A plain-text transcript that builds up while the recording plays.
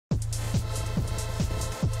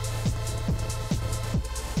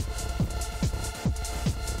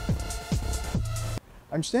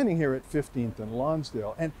I'm standing here at 15th and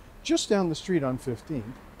Lonsdale, and just down the street on 15th,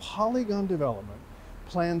 Polygon Development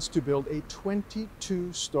plans to build a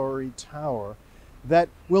 22-story tower that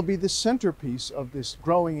will be the centerpiece of this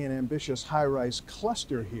growing and ambitious high-rise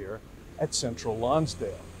cluster here at Central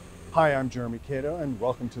Lonsdale. Hi, I'm Jeremy Cato, and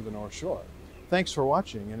welcome to the North Shore. Thanks for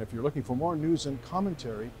watching, and if you're looking for more news and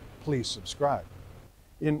commentary, please subscribe.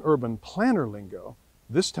 In urban planner lingo,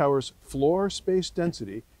 this tower's floor space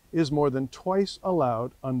density is more than twice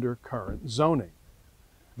allowed under current zoning.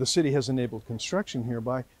 The city has enabled construction here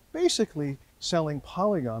by basically selling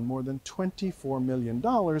Polygon more than $24 million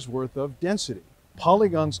worth of density.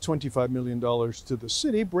 Polygon's $25 million to the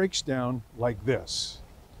city breaks down like this.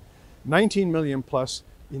 $19 million plus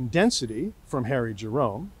in density from Harry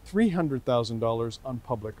Jerome, $300,000 on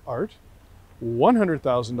public art,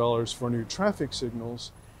 $100,000 for new traffic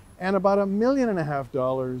signals, and about $1.5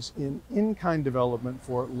 million in-kind development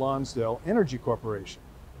for Lonsdale Energy Corporation.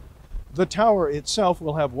 The tower itself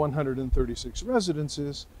will have 136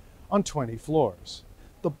 residences on 20 floors.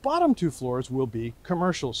 The bottom 2 floors will be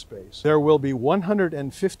commercial space. There will be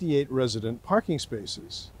 158 resident parking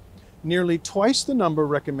spaces, nearly twice the number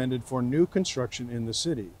recommended for new construction in the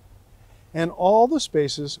city. And all the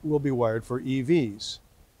spaces will be wired for EVs.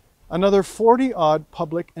 Another 40-odd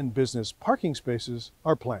public and business parking spaces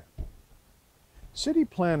are planned. City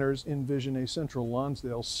planners envision a Central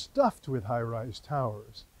Lonsdale stuffed with high-rise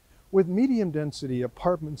towers, with medium-density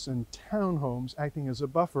apartments and townhomes acting as a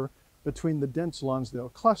buffer between the dense Lonsdale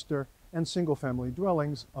cluster and single-family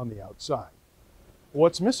dwellings on the outside.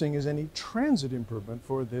 What's missing is any transit improvement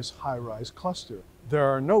for this high-rise cluster. There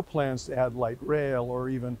are no plans to add light rail or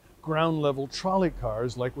even ground-level trolley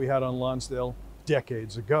cars like we had on Lonsdale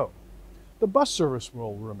decades ago. The bus service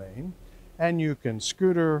will remain, and you can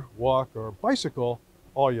scooter, walk, or bicycle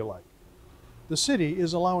all you like. The city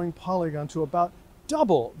is allowing Polygon to about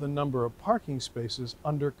double the number of parking spaces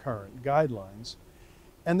under current guidelines.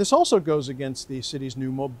 And this also goes against the city's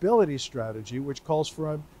new mobility strategy, which calls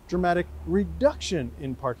for a dramatic reduction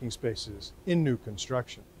in parking spaces in new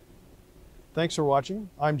construction. Thanks for watching.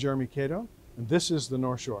 I'm Jeremy Cato, and this is the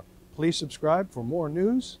North Shore. Please subscribe for more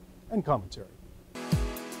news and commentary.